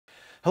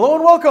Hello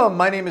and welcome.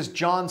 My name is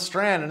John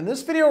Strand, and in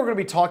this video we're going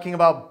to be talking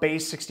about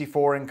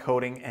Base64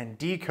 encoding and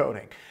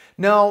decoding.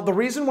 Now, the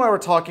reason why we're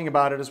talking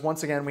about it is,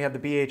 once again, we have the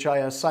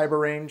BHIS cyber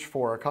range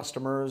for our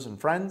customers and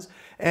friends,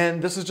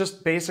 and this is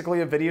just basically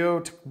a video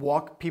to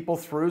walk people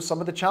through some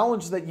of the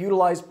challenges that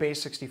utilize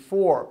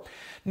Base64.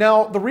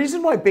 Now, the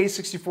reason why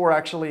Base64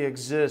 actually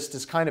exists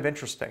is kind of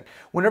interesting.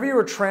 Whenever you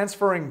are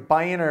transferring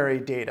binary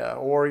data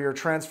or you're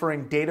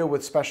transferring data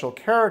with special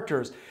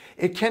characters,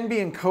 it can be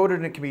encoded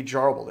and it can be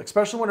jarbled,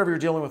 especially whenever you're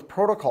dealing with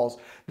protocols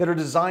that are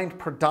designed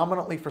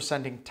predominantly for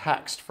sending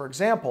text. For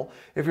example,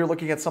 if you're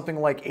looking at something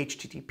like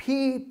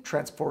HTTP,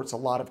 transports a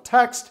lot of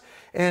text,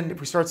 and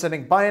if we start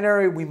sending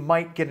binary, we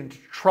might get into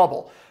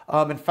trouble.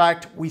 In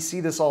fact, we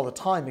see this all the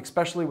time,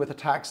 especially with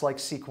attacks like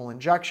SQL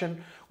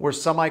injection, where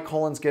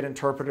semicolons get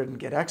interpreted and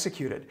get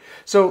executed.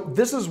 So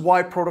this is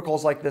why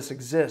protocols like this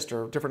exist,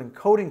 or different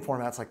encoding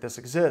formats like this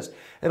exist.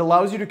 It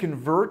allows you to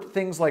convert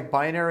things like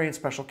binary and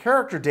special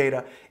character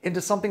data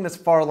into something that's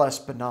far less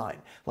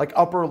benign, like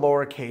upper,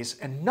 lowercase,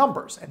 and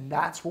numbers. And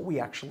that's what we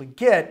actually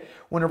get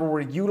whenever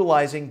we're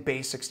utilizing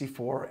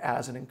Base64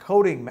 as an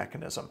encoding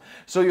mechanism.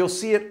 So you'll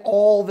see it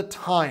all the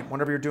time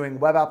whenever you're doing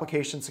web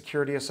application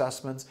security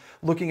assessments,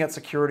 looking at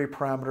security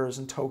parameters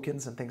and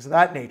tokens and things of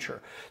that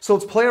nature. So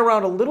let's play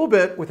around a little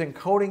bit with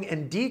encoding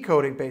and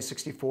decoding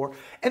Base64,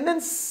 and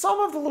then some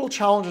of the little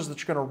challenges that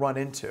you're going to run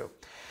into.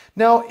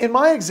 Now, in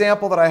my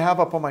example that I have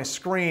up on my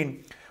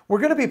screen, we're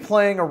going to be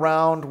playing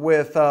around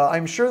with,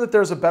 I'm sure that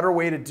there's a better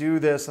way to do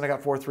this, and I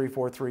got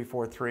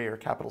 434343 or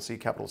capital C,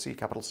 capital C,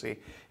 capital C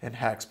in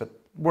hex, but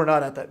we're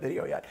not at that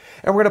video yet.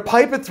 And we're going to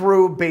pipe it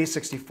through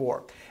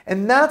Base64,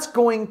 and that's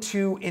going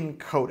to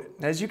encode it.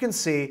 As you can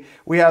see,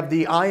 we have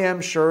the I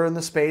am sure and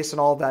the space and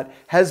all that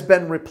has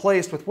been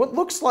replaced with what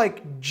looks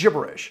like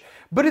gibberish,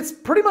 but it's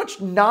pretty much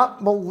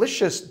not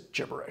malicious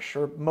gibberish,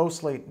 or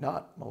mostly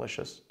not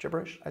malicious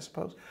gibberish, I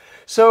suppose.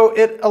 So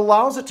it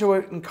allows it to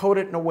encode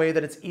it in a way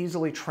that it's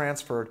easily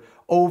transferred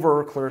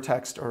over clear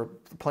text or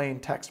plain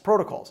text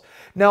protocols.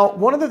 Now,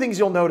 one of the things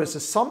you'll notice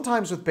is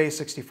sometimes with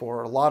Base64,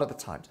 or a lot of the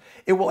times,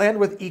 it will end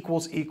with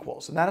equals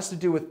equals, and that has to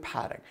do with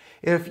padding.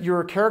 If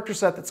your character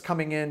set that's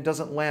coming in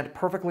doesn't land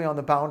perfectly on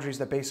the boundaries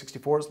that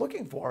Base64 is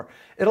looking for,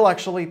 it'll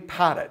actually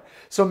pad it.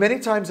 So many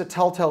times a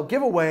telltale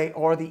giveaway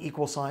are the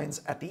equal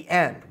signs at the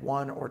end,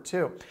 1 or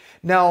 2.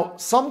 Now,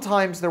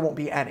 sometimes there won't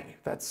be any.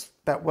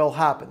 That will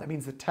happen. That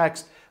means the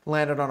text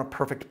landed on a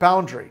perfect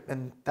boundary,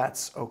 and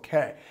that's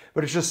okay.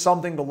 But it's just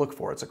something to look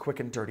for. It's a quick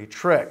and dirty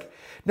trick.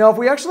 Now, if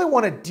we actually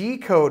want to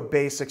decode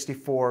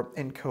Base64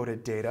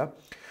 encoded data,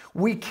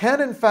 we can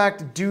in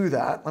fact do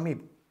that. Let me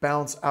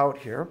bounce out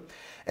here.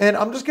 And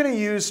I'm just going to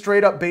use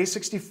straight up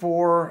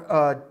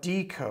Base64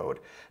 decode.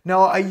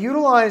 Now, I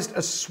utilized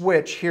a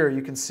switch here.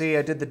 You can see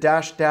I did the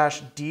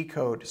 --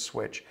 decode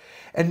switch.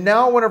 And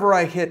now whenever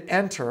I hit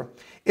enter,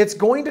 it's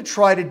going to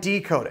try to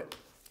decode it.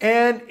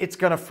 And it's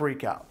going to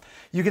freak out.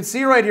 You can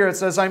see right here, it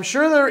says, I'm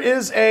sure there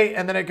is a,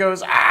 and then it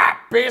goes,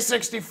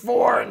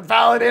 Base64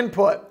 invalid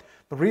input.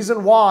 The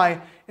reason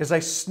why is I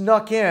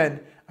snuck in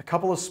a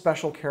couple of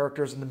special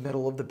characters in the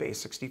middle of the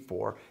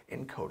Base64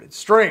 encoded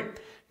string.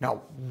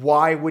 Now,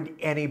 why would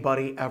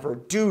anybody ever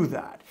do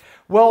that?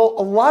 Well,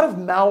 a lot of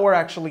malware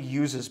actually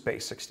uses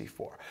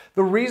Base64.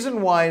 The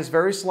reason why is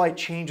very slight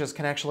changes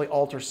can actually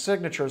alter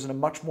signatures in a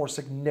much more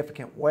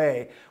significant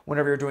way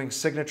whenever you're doing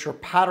signature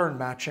pattern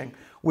matching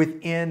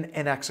within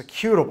an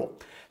executable.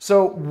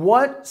 So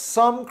what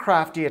some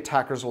crafty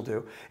attackers will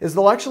do is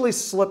they'll actually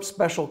slip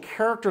special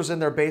characters in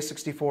their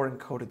Base64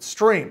 encoded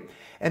stream.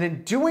 And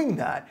in doing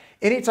that,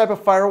 any type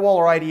of firewall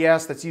or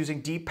IDS that's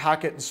using deep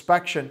packet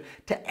inspection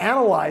to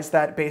analyze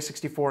that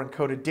Base64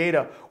 encoded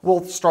data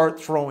will start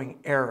throwing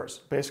errors.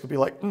 Basically be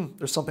like,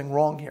 there's something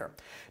wrong here.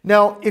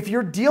 Now, if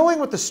you're dealing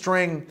with a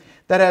string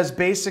that has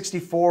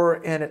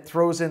Base64 and it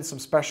throws in some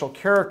special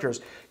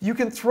characters, you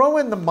can throw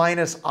in the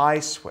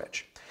 -I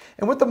switch.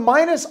 And what the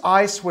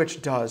 -I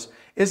switch does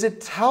is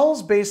it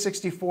tells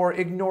Base64,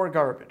 ignore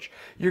garbage.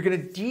 You're going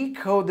to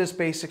decode this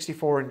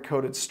Base64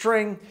 encoded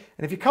string,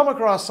 and if you come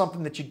across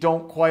something that you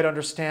don't quite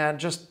understand,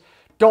 just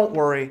don't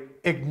worry,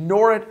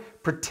 ignore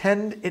it,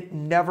 pretend it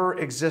never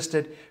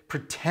existed,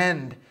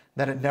 pretend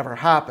that it never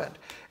happened.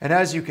 And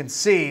as you can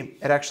see,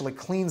 it actually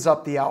cleans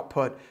up the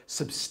output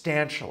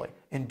substantially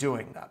in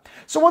doing that.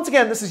 So once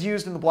again, this is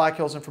used in the Black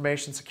Hills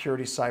Information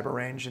Security cyber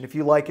range, and if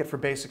you like it for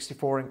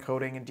Base64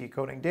 encoding and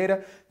decoding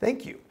data,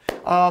 thank you.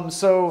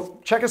 So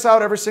check us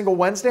out every single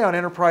Wednesday on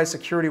Enterprise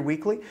Security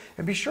Weekly,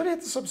 and be sure to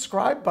hit the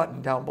subscribe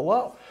button down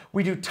below.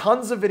 We do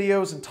tons of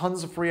videos and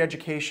tons of free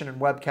education and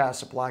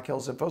webcasts at Black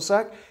Hills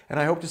Infosec, and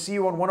I hope to see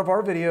you on one of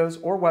our videos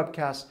or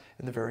webcasts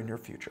in the very near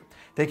future.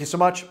 Thank you so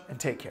much, and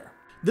take care.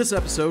 This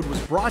episode was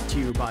brought to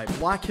you by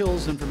Black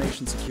Hills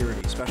Information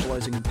Security,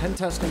 specializing in pen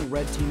testing,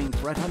 red teaming,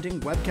 threat hunting,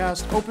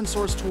 webcast, open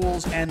source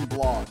tools, and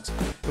blogs.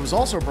 It was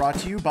also brought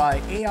to you by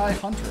AI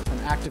Hunter from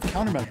Active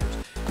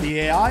Countermeasures.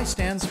 The AI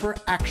stands for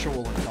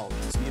Actual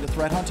Intelligence. conferences. Need a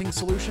threat hunting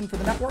solution for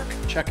the network?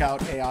 Check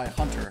out AI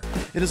Hunter.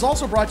 It is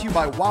also brought to you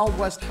by Wild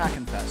West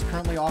Hackin' Fest,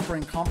 currently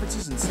offering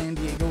conferences in San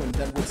Diego and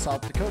Deadwood,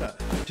 South Dakota.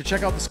 To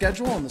check out the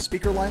schedule and the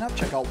speaker lineup,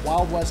 check out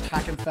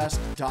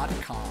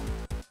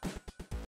wildwesthackinfest.com.